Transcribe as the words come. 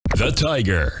The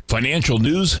Tiger Financial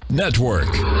News Network.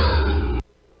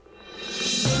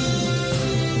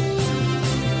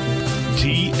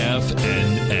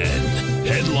 TFNN.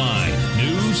 Headline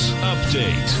News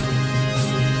Update.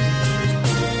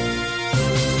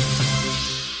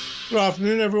 Good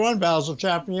afternoon, everyone. Basil,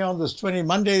 Chapman here on this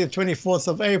Monday, the 24th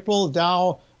of April.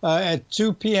 Dow at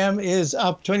 2 p.m. is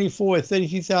up 24 at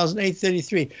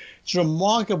 33,833. It's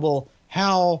remarkable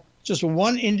how just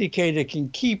one indicator can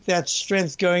keep that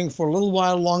strength going for a little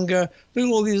while longer. Look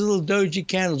at all these little doji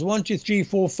candles. 1, 2, 3,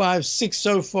 4, 5, 6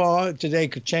 so far. Today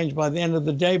could change by the end of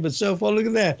the day, but so far, look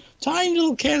at that. Tiny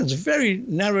little candles, very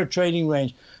narrow trading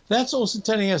range. That's also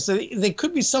telling us that there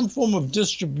could be some form of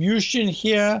distribution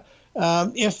here.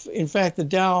 If, in fact, the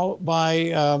Dow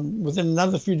by within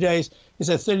another few days is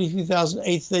at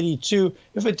 33,832,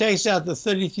 if it takes out the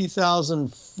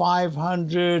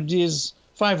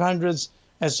 33,500s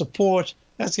as support,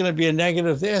 that's going to be a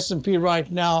negative. The S&P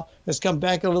right now has come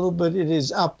back a little bit. It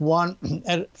is up 1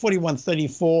 at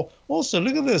 41.34. Also,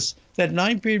 look at this. That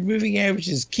 9-period moving average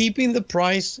is keeping the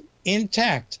price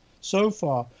intact so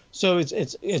far. So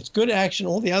it's good action.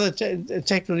 All the other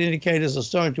technical indicators are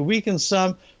starting to weaken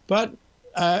some, but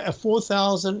at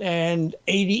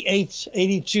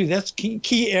 4,088.82, that's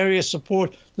key area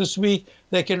support this week.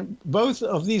 Both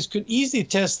of these could easily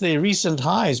test their recent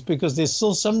highs because there's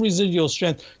still some residual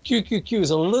strength. QQQ is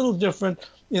a little different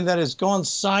in that it's gone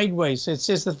sideways. It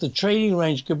says that the trading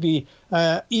range could be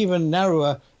even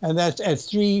narrower, and that's at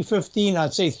 315.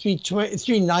 I'd say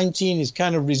 319 is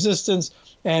kind of resistance,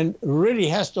 and really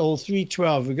has to hold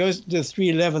 312. If it goes to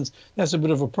 311s, that's a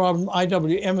bit of a problem.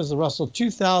 IWM is the Russell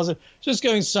 2000, just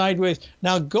going sideways.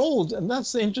 Now gold, and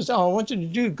that's the interest. Oh, I wanted to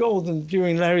do gold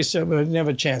during Larry's show, but I didn't have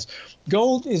a chance.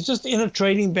 Gold is just in a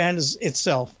trading band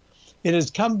itself. It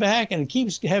has come back and it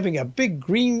keeps having a big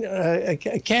green a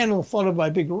candle followed by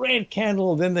a big red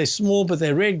candle. Then they're small, but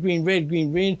they're red, green, red,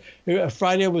 green, green.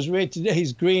 Friday was red,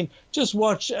 today's green. Just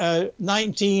watch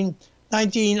 19,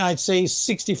 I'd say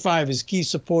 65 is key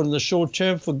support in the short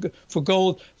term for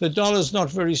gold. The dollar's not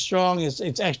very strong.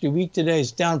 It's actually weak today.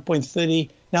 It's down 0.30.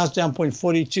 Now it's down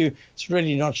 0.42. It's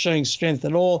really not showing strength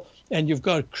at all. And you've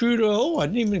got crude oil. Oh, I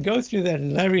didn't even go through that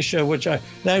in Larry's show,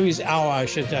 Larry's hour, I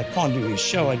can't do his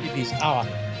show. I did his hour.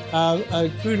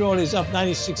 Crude oil is up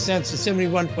 96 cents to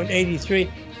 71.83.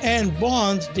 And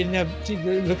bonds, didn't have to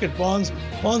look at bonds.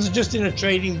 Bonds are just in a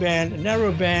trading band, a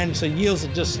narrow band, so yields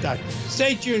are just stuck.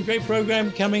 Stay tuned, great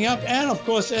program coming up. And of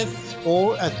course, at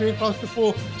 3 o'clock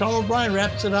before, Tom O'Brien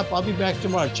wraps it up. I'll be back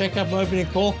tomorrow. Check out my opening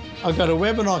call. I've got a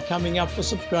webinar coming up for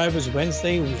subscribers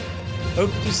Wednesday week.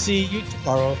 Hope to see you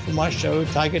tomorrow for my show,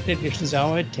 Tiger Technicians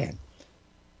Hour at 10.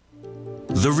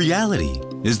 The reality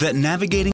is that navigating